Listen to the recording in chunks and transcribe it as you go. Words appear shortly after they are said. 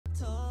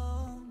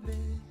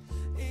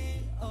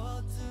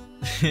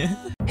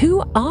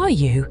Who are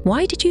you?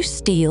 Why did you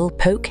steal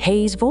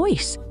Pokehay's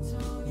voice?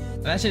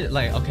 Imagine,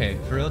 like, okay,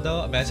 for real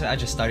though, imagine I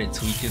just started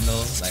tweaking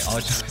though, like,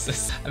 all jokes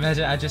aside.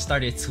 Imagine I just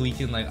started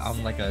tweaking like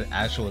I'm like an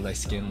actual like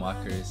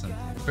skinwalker or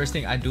something. First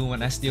thing I do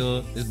when I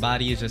steal his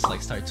body is just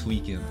like start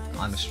tweaking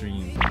on the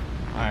stream.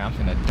 Alright, I'm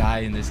gonna die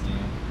in this game.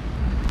 Oh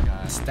my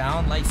God. Lights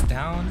down, lights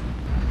down.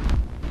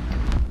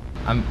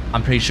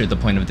 I'm pretty sure the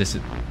point of this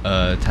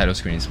title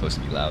screen is supposed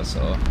to be loud,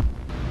 so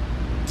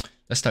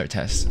let's start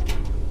test.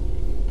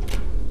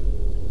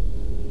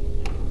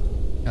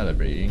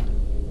 Calibrating.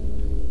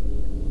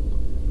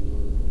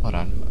 Hold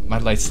on, my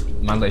light's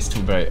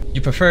too bright.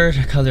 You prefer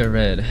the color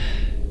red.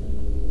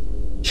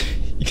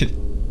 You could.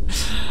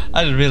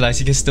 I just realized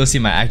you can still see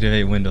my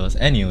activate windows.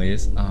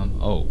 Anyways,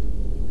 oh,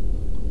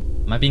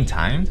 am I being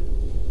timed?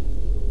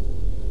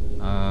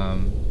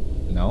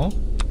 No.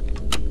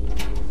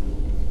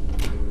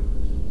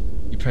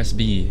 You press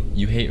B.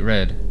 You hate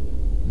red.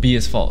 B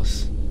is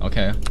false.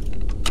 Okay.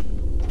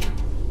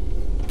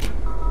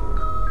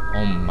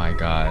 Oh my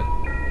God.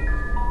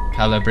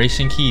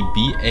 Calibration key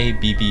B A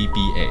B B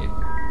B A.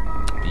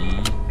 B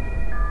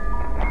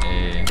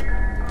A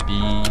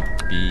B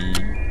B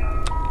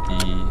B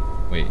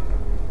wait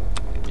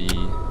B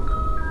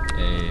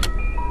A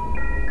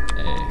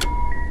A.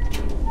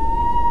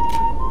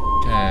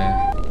 Okay.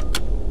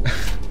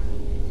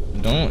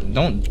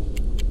 don't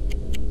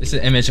This is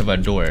an image of a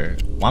door.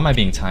 Why am I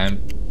being timed?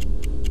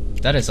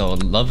 That is a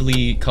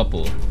lovely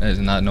couple. That is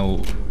not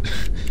no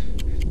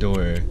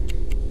door.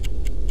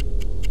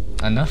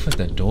 Enough with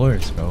the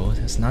doors, bro.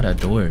 That's not a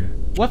door.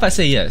 What if I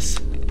say yes?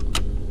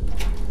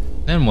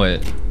 Then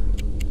what?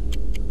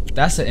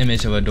 That's the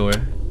image of a door.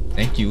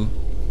 Thank you.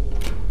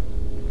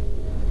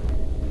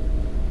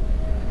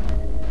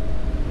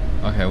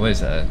 Okay, what is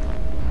that?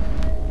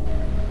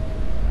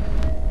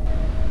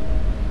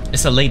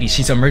 It's a lady.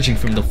 She's emerging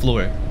from the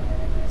floor.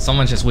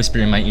 Someone just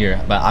whispered in my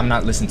ear, but I'm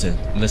not listening to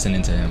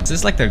him. Is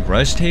this like the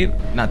Grudge tape?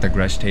 Not the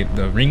Grudge tape.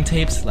 The Ring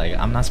tapes. Like,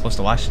 I'm not supposed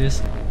to watch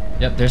this.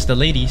 Yep, there's the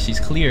lady. She's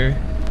clear.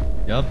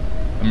 Yup.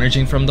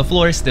 Emerging from the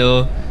floor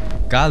still.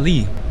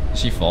 Golly. Did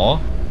she fall?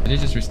 Did it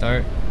just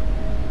restart?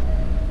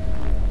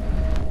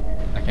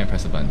 I can't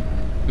press the button.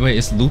 Wait,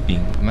 it's looping.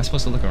 Am I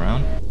supposed to look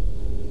around?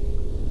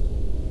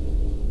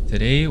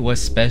 Today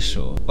was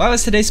special. Why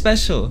was today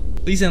special?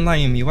 Please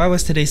enlighten me. Why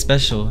was today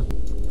special?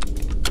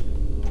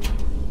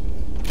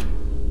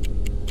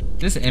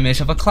 This is an image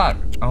of a clock.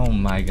 Oh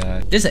my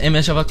God. This is an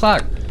image of a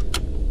clock.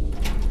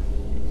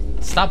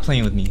 Stop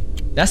playing with me.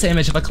 That's the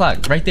image of a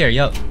clock. Right there.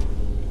 Yup.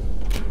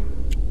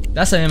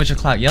 That's an image of a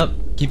clock. Yup.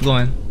 Keep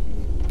going.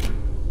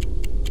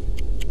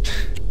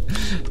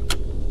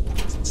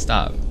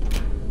 Stop.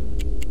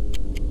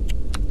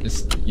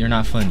 You're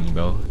not funny,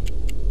 bro.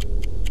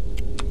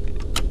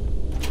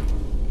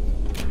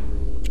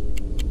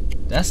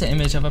 That's the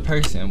image of a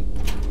person.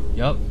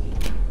 Yup.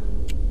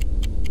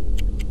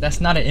 That's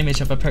not an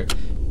image of a person.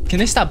 Can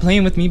they stop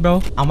playing with me,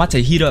 bro? I'm about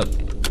to heat up.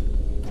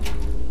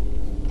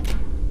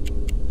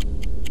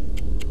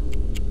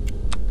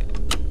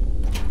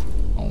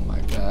 Oh my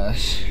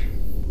gosh.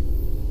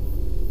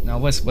 Now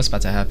what's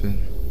about to happen?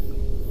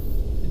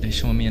 They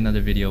showing me another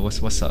video.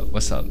 What's up?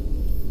 What's up?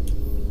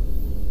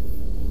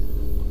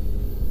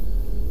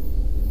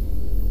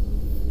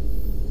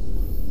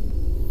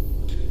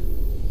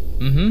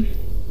 Mm-hmm.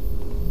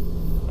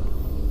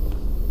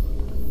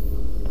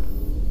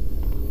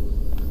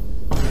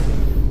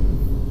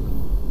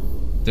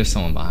 There's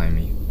someone behind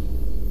me.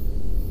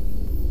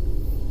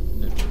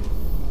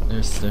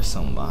 There's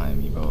someone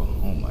behind me, bro.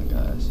 Oh my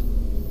gosh.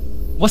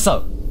 What's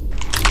up?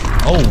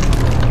 Oh.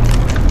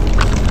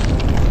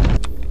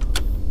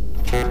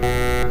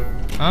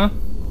 Huh?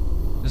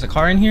 There's a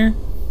car in here?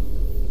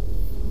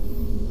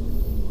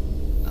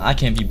 I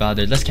can't be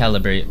bothered. Let's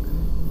calibrate.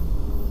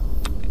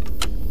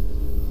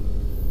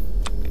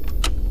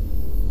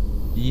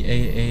 B A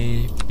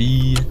A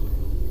B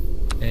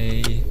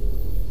A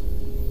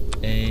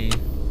A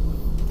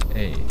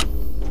A.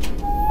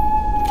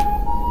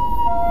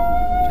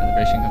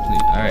 Calibration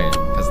complete. Alright,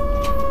 because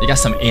they got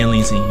some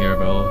aliens in here,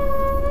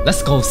 bro.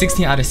 Let's go.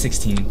 16 out of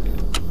 16.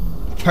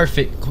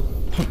 Perfect.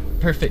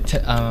 Perfect.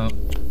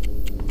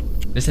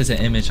 This is an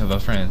image of a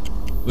friend.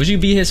 Would you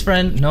be his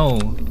friend? No.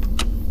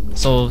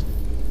 So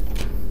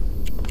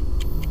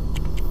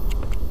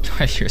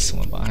I hear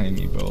someone behind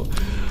me, bro.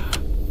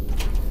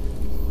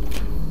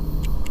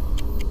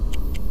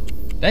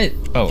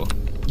 Bro,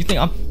 you think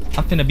I'm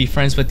finna be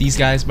friends with these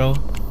guys, bro?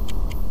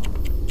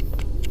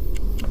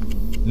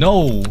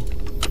 No.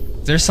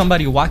 There's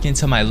somebody walking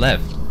to my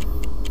left.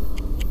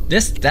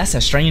 That's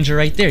a stranger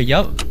right there.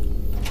 Yup.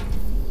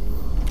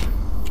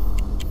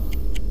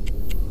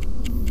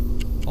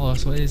 Oh,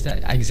 so what is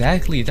that?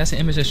 Exactly. That's an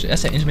image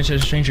of a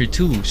stranger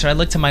too. Should I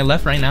look to my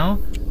left right now?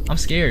 I'm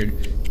scared.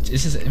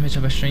 Is this an image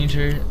of a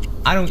stranger?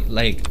 I don't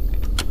like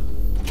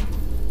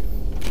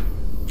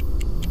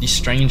these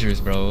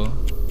strangers, bro.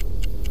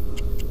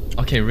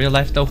 Okay, real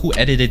life though, who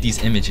edited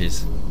these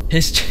images?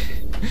 His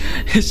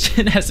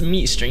chin has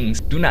meat strings.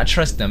 Do not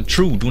trust them.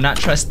 True, do not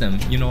trust them.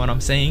 You know what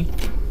I'm saying?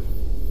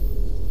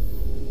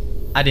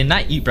 I did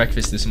not eat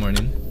breakfast this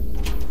morning.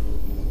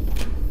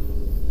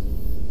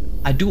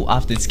 I do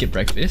often skip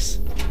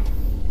breakfast.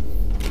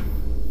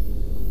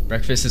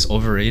 Breakfast is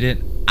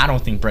overrated. I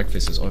don't think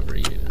breakfast is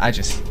overrated.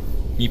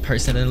 Me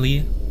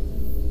personally,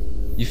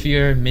 you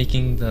fear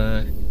making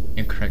the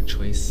incorrect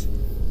choice.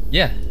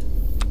 Yeah.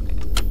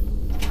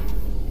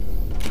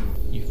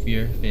 You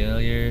fear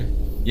failure.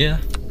 Yeah.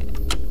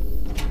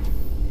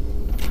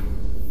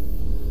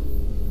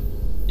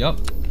 Yup.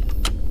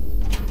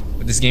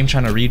 With this game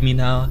trying to read me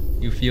now,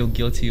 you feel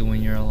guilty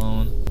when you're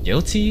alone.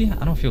 Guilty?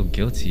 I don't feel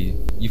guilty.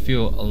 You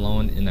feel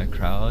alone in a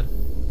crowd?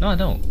 No, I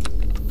don't.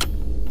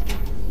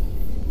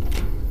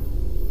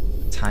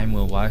 Time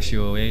will wash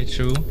you away,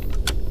 true.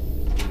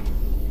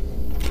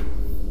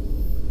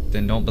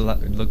 Then don't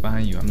look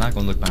behind you. I'm not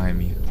gonna look behind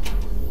me.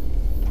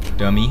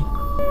 Dummy.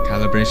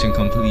 Calibration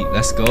complete.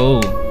 Let's go.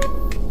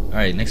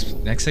 Alright,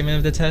 next segment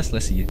of the test.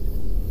 Let's see.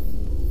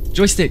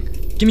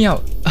 Joystick, get me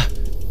out.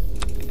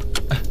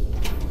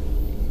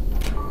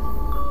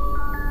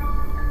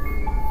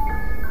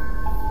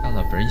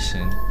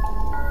 Calibration.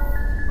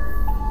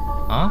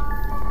 Huh?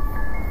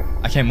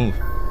 I can't move.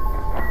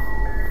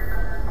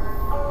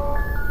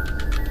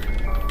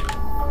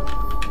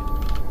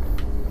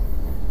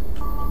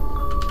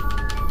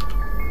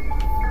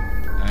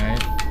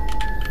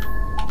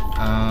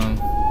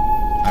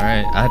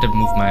 Alright, I had to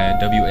move my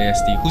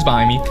WASD. Who's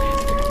behind me?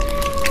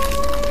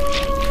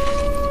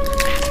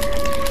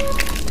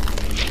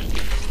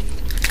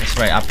 That's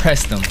right, I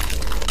pressed them.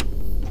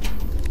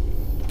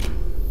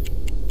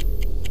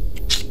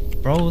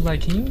 Bro,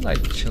 like, can you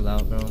like chill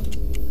out, bro?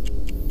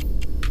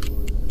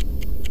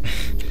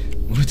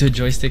 Move the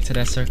joystick to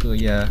that circle,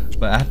 yeah.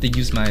 But I have to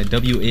use my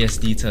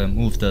WASD to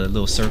move the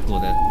little circle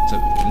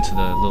into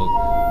the little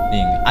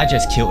thing. I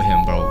just killed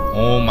him, bro.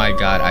 Oh my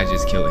god, I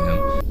just killed him.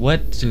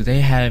 What do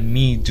they have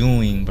me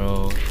doing,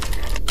 bro?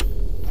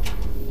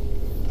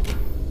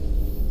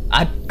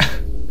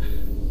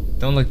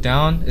 Don't look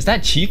down. Is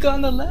that Chica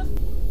on the left?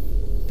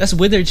 That's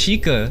Withered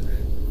Chica.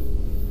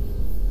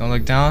 Don't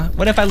look down.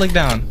 What if I look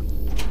down?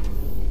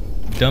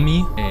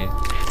 Dummy. A,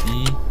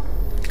 B,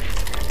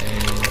 A,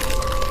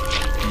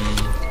 B.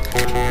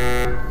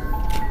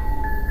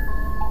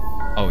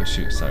 Oh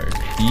shoot, sorry.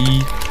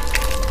 B,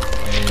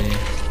 A.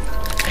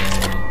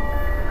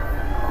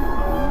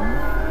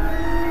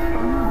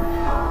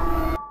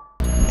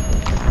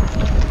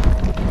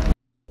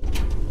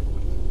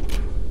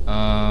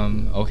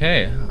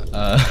 Okay.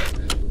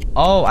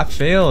 Oh, I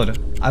failed.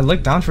 I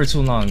looked down for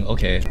too long.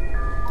 Okay.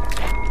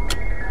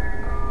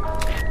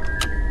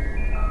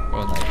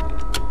 Or like,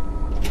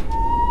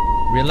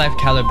 real life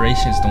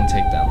calibrations don't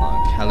take that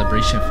long.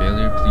 Calibration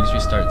failure. Please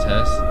restart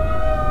test.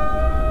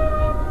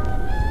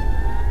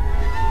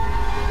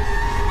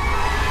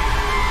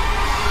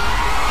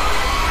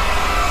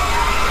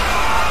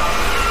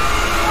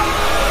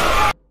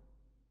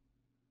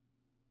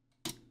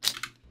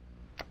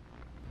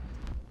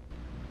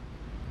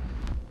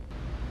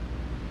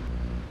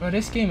 Bro,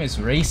 this game is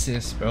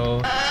racist, bro.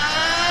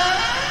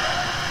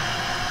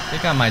 They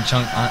got my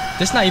junk on.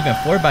 This not even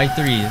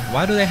 4x3.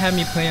 Why do they have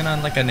me playing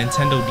on like a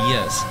Nintendo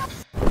DS?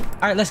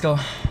 Alright, let's go.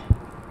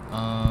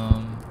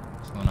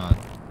 What's going on?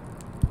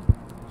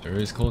 Sure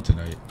is cold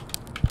tonight.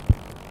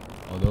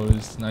 Although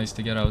it's nice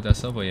to get out of that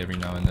subway every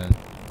now and then.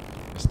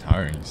 It's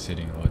tiring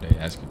sitting all day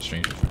asking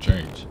strangers for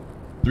change.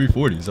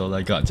 340 is all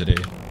I got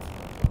today.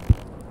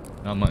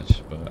 Not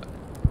much, but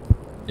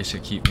it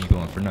should keep me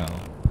going for now.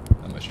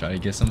 Let's try to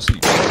get some sleep.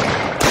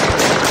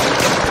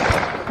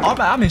 Oh,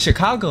 I'm in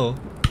Chicago.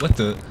 What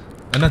the?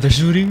 Another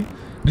shooting?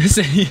 This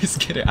is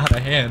getting out of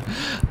hand.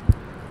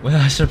 Well,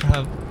 I should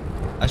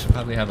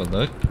probably have a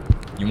look.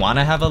 You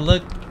wanna have a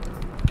look?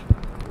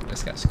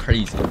 This guy's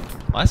crazy.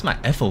 Why is my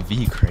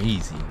FOV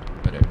crazy?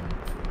 Whatever.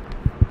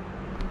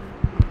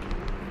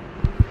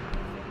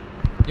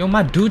 Yo,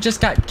 my dude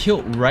just got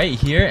killed right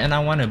here, and I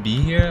wanna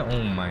be here.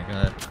 Oh my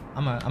god.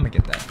 I'm gonna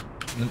get that.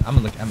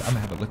 I'm gonna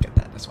have a look at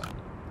that. That's why.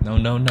 No,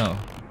 no, no.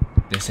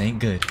 This ain't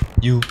good.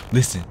 You,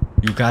 listen.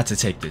 You got to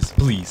take this,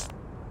 please.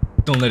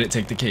 Don't let it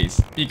take the case.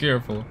 Be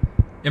careful.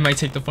 It might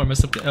take the form of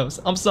something else.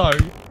 I'm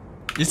sorry.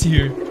 It's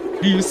here.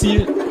 Do you see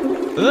it?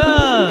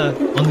 Ah!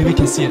 Only we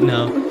can see it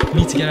now.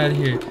 We need to get out of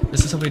here.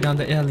 This is the way down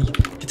the alley.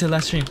 Get to the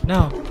last stream.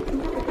 Now.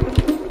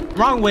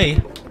 Wrong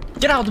way.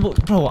 Get out of the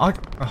boat. Bro,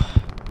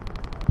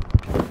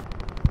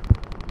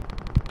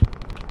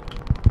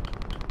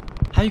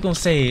 How you gonna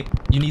say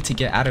you need to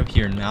get out of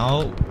here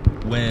now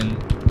when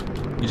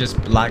you just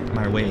blocked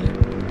my way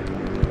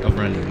of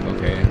running?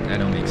 Okay, that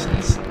don't make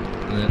sense.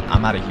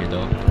 I'm out of here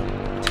though.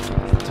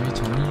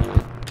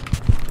 320.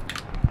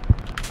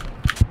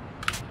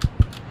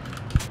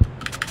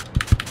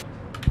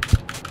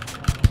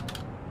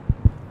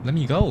 Let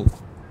me go.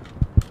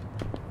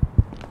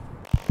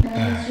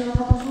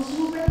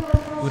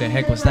 Who the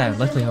heck was that?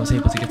 Luckily I was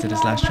able to get to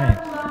this last train.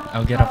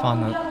 I'll get up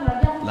on the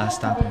last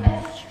stop and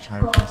try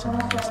to find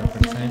someone else for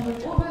the time.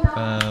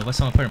 What's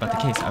so important about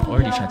the case? I've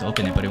already tried to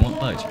open it, but it won't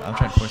budge. I'll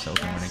try to force it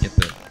open when I get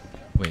the...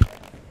 Wait.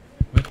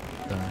 What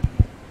the...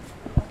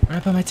 Where did I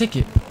put my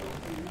ticket?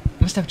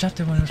 Must have dropped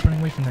it when I was running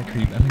away from that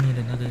creep. I'm gonna need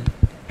another.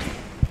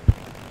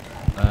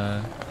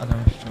 Other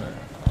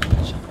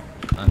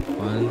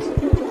funds.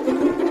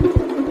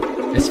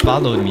 It's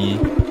followed me.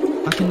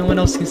 How can no one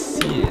else can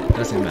see it?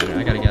 Doesn't matter.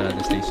 I gotta get out of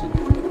the station.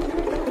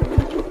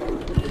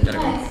 Gotta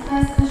go.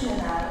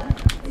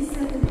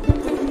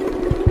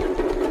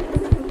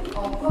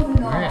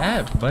 Where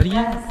at, buddy?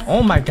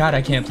 Oh my god,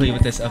 I can't play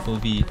with this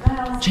FOV.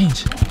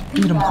 Change.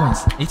 Give me them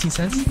coins. 18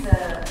 cents?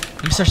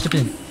 Let me search the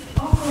bin.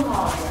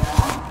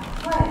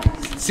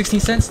 16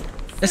 cents?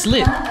 That's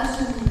lit.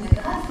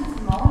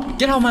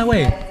 Get out of my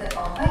way.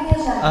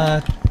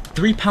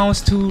 3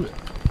 pounds to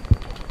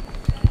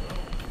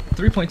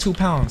 3.2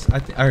 pounds.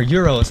 Or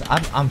euros.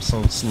 I'm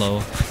so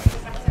slow.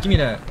 Give me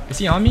that. Is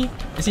he on me?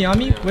 Is he on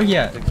me? Where he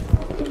at?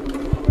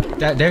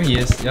 There he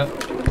is. Yep.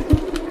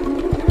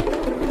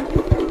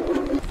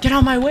 Get out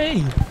of my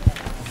way.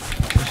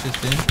 Push this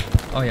bin.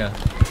 Oh yeah.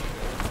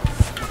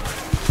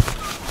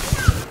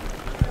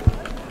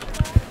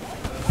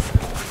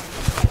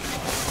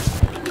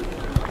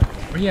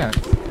 Where you at?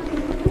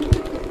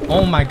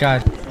 Oh my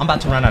god. I'm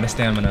about to run out of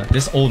stamina.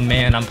 This old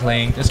man I'm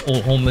playing. This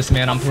old homeless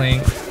man I'm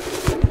playing.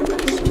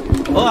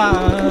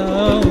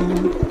 Oh.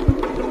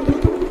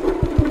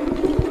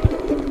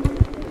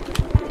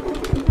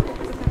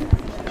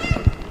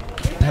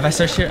 Have I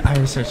searched here? I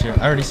already searched here.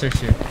 I already searched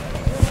here.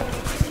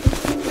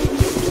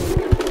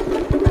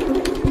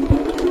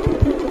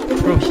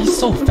 Bro, he's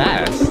so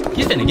fast.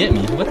 He's gonna get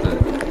me. What the?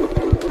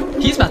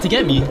 He's about to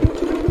get me.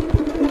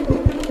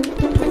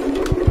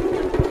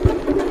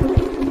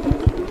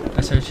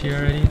 I searched here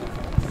already.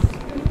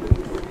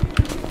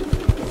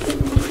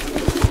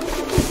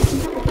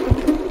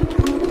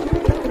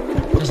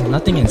 There's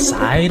nothing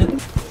inside.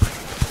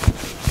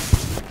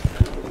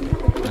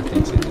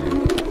 Nothing's in there.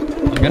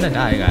 I'm gonna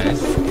die,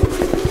 guys.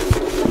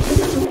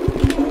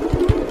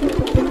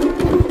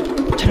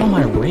 Get out of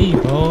my way,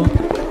 bro.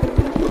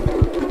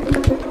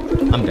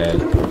 I'm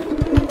dead.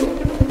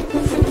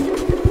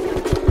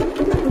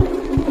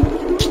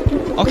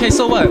 Okay,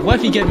 so what? What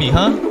if you get me,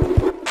 huh?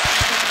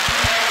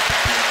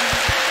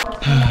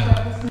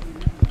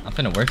 I'm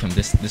finna work him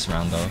this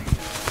round though.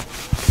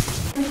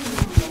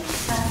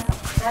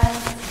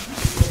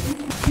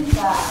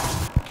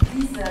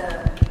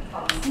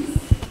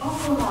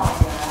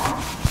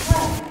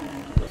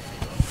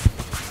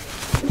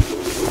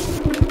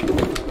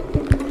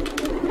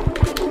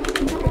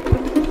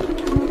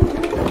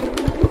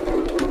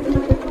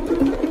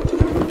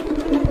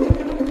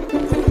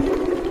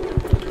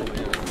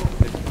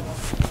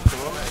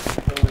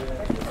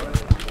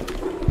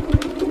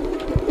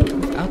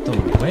 Out the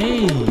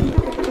way.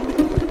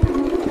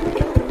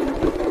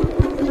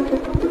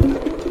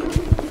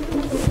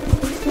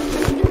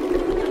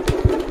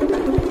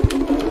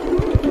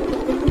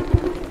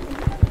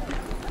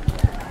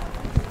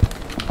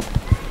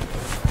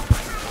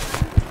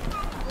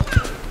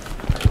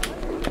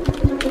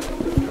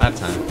 I have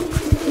time.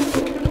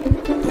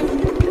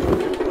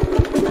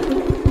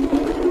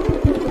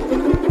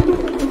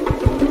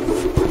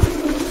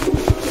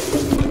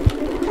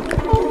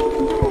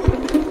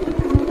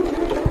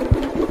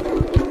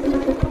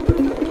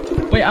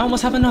 Wait, I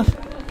almost have enough.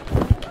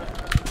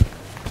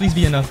 Please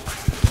be enough.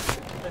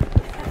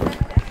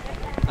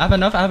 I have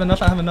enough, I have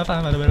enough, I have enough, I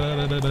have enough.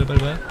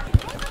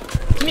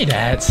 Give me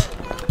that.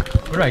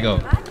 Where do I go?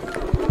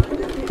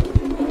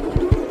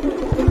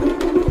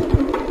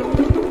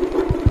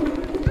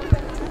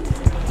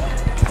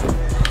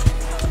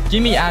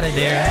 Get me out of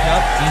there.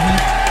 Yup.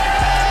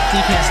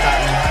 He can't stop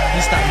me.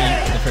 He stopped me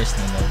the first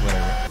time though,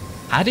 whatever.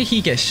 How did he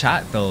get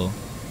shot though?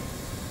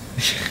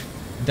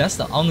 That's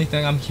the only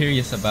thing I'm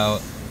curious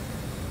about.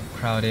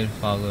 Crowded,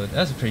 followed.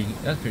 That's a pretty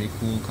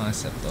cool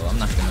concept though. I'm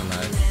not gonna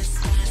lie.